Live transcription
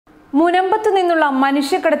മുനമ്പത്തു നിന്നുള്ള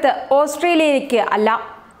മനുഷ്യക്കടത്ത് ഓസ്ട്രേലിയയിലേക്ക് അല്ല.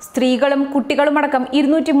 സ്ത്രീകളും കുട്ടികളുമടക്കം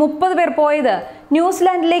 230 പേർ പോയത്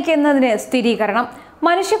ന്യൂസിലാൻഡിലേക്ക് എന്നതിന് സ്ഥിരീകരണം.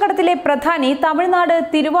 മനുഷ്യക്കടത്തിലെ പ്രധാനി തമിഴ്നാട്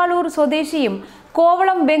തിരുവാളൂർ സ്വദേശിയും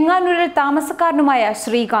കോവളം വെങ്ങാനൂരിൽ താമസക്കാരനുമായ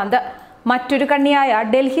ശ്രീകാന്ത്. മറ്റൊരു കണ്ണിയായ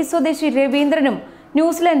ഡൽഹി സ്വദേശി രവീന്ദ്രനും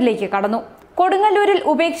ന്യൂസിലാൻഡിലേക്ക് കടന്നു. കൊടുങ്ങല്ലൂരിൽ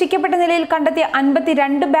ഉപേക്ഷിക്കപ്പെട്ട നിലയിൽ കണ്ടെത്തിയ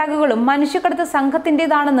 52 ബാഗുകളും മനുഷ്യക്കടത്ത്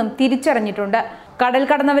സംഘത്തിൻ്റെതാണെന്നും തിരിച്ചറിഞ്ഞിട്ടുണ്ട്. കടൽ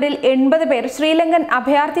കടന്നവരിൽ 80 പേർ ശ്രീലങ്കൻ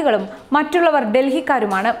അഭയാർത്ഥികളും മറ്റുള്ളവർ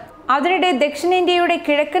ഡൽഹിക്കാരുമാണ്. അതിനിടെ ദക്ഷിണേന്ത്യയുടെ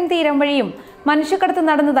കിഴക്കൻ തീരം വഴിയും മനുഷ്യക്കടത്ത്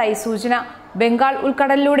നടന്നതായി സൂചന. ബംഗാൾ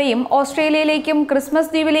ഉൾക്കടലിലൂടെയും ഓസ്ട്രേലിയയിലേക്കും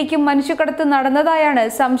ക്രിസ്മസ് ദ്വീപിലേക്കും മനുഷ്യക്കടത്ത് നടന്നതായാണ്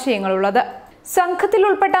സംശയങ്ങളുള്ളത്. സംഘത്തിൽ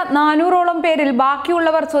ഉൾപ്പെട്ട 400ഓളം പേരിൽ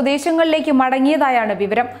ബാക്കിയുള്ളവർ സ്വദേശങ്ങളിലേക്ക് മടങ്ങിയതായാണ്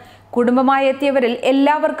വിവരം. കുടുംബമായി എത്തിയവരിൽ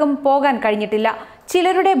എല്ലാവർക്കും പോകാൻ കഴിഞ്ഞിട്ടില്ല.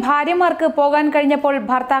 ചിലരുടെ ഭാര്യമാർക്ക് പോകാൻ കഴിഞ്ഞപ്പോൾ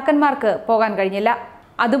ഭർത്താക്കന്മാർക്ക് പോകാൻ കഴിഞ്ഞില്ല.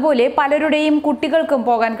 അതുപോലെ പലരുടെയും കുട്ടികൾക്കും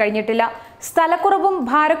പോകാൻ കഴിഞ്ഞിട്ടില്ല. സ്ഥലക്കുറവും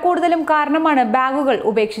ഭാരക്കൂടുതലും കാരണമാണ് ബാഗുകൾ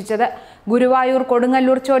ഉപേക്ഷിച്ചത്. ഗുരുവായൂർ,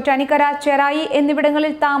 കൊടുങ്ങല്ലൂർ, ചോറ്റാനിക്കര, ചെറായി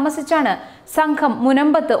എന്നിവിടങ്ങളിൽ താമസിച്ചാണ് സംഘം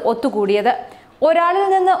മുനമ്പത്ത് ഒത്തുകൂടിയത്. ഒരാളിൽ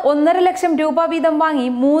നിന്ന് 1.5 ലക്ഷം രൂപ വീതം വാങ്ങി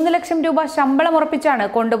 3 ലക്ഷം രൂപ ശമ്പളം ഉറപ്പിച്ചാണ്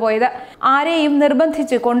കൊണ്ടുപോയത്. ആരെയും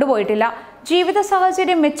നിർബന്ധിച്ച് കൊണ്ടുപോയിട്ടില്ല. ജീവിത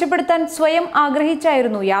സാഹചര്യം മെച്ചപ്പെടുത്താൻ സ്വയം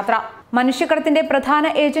ആഗ്രഹിച്ചായിരുന്നു യാത്ര. മനുഷ്യക്കടത്തിന്റെ പ്രധാന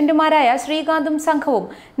ഏജന്റുമാരായ ശ്രീകാന്തും സംഘവും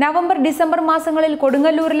നവംബർ, ഡിസംബർ മാസങ്ങളിൽ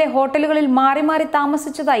കൊടുങ്ങല്ലൂരിലെ ഹോട്ടലുകളിൽ മാറി മാറി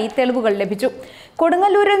താമസിച്ചതായി തെളിവുകൾ ലഭിച്ചു.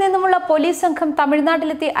 കൊടുങ്ങല്ലൂരിൽ നിന്നുമുള്ള പോലീസ് സംഘം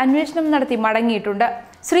തമിഴ്നാട്ടിലെത്തി അന്വേഷണം നടത്തി മടങ്ങിയിട്ടുണ്ട്.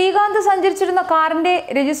 ശ്രീകാന്ത് സഞ്ചരിച്ചിരുന്ന കാറിന്റെ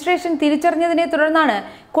രജിസ്ട്രേഷൻ തിരിച്ചറിഞ്ഞതിനെ തുടർന്നാണ്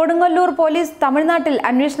കൊടുങ്ങല്ലൂർ പോലീസ് തമിഴ്നാട്ടിൽ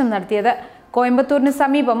അന്വേഷണം നടത്തിയത്. കോയമ്പത്തൂരിന്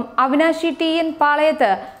സമീപം അവിനാശി TN പാളയത്ത്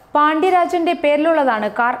പാണ്ഡ്യരാജന്റെ പേരിലുള്ളതാണ്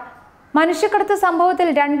കാർ. മനുഷ്യക്കടത്ത് സംഭവത്തിൽ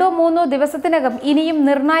 2-3 ദിവസത്തിനകം ഇനിയും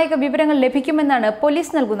നിർണായക വിവരങ്ങൾ ലഭിക്കുമെന്നാണ്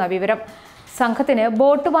പോലീസ് നൽകുന്ന വിവരം. സംഘത്തിന്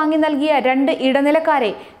ബോട്ട് വാങ്ങി നൽകിയ 2 ഇടനിലക്കാരെ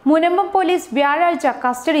മുനമ്പം പോലീസ് വ്യാഴാഴ്ച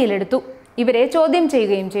കസ്റ്റഡിയിലെടുത്തു. ഇവരെ ചോദ്യം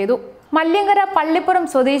ചെയ്യുകയും ചെയ്തു. മല്യങ്കര, പള്ളിപ്പുറം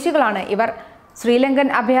സ്വദേശികളാണ് ഇവർ. ശ്രീലങ്കൻ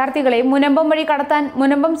അഭയാർത്ഥികളെ മുനമ്പം വഴി കടത്താൻ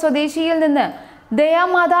മുനമ്പം സ്വദേശിയിൽ നിന്ന്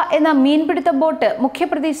ദയാമാത എന്ന മീൻപിടുത്ത ബോട്ട്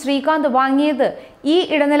മുഖ്യപ്രതി ശ്രീകാന്ത് വാങ്ങിയത് ഈ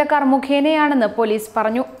ഇടനിലക്കാർ മുഖേനയാണെന്ന് പോലീസ്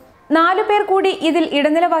പറഞ്ഞു. 4 പേർ കൂടി ഇതിൽ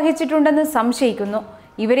ഇടനില വഹിച്ചിട്ടുണ്ടെന്ന് സംശയിക്കുന്നു.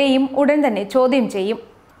 ഇവരെയും ഉടൻ തന്നെ ചോദ്യം ചെയ്യും.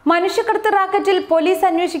 മനുഷ്യക്കടത്ത് റാക്കറ്റിൽ പോലീസ്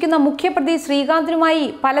അന്വേഷിക്കുന്ന മുഖ്യപ്രതി ശ്രീകാന്തിനുമായി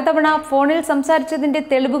പലതവണ ഫോണിൽ സംസാരിച്ചതിന്റെ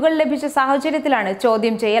തെളിവുകൾ ലഭിച്ച സാഹചര്യത്തിലാണ്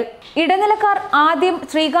ചോദ്യം ചെയ്യൽ. ഇടനിലക്കാർ ആദ്യം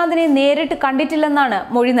ശ്രീകാന്തിനെ നേരിട്ട് കണ്ടിട്ടില്ലെന്നാണ്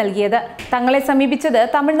മൊഴി നൽകിയത്. തങ്ങളെ സമീപിച്ചത്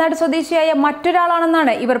തമിഴ്നാട് സ്വദേശിയായ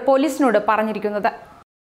മറ്റൊരാളാണെന്നാണ് ഇവർ പോലീസിനോട് പറഞ്ഞിരിക്കുന്നത്.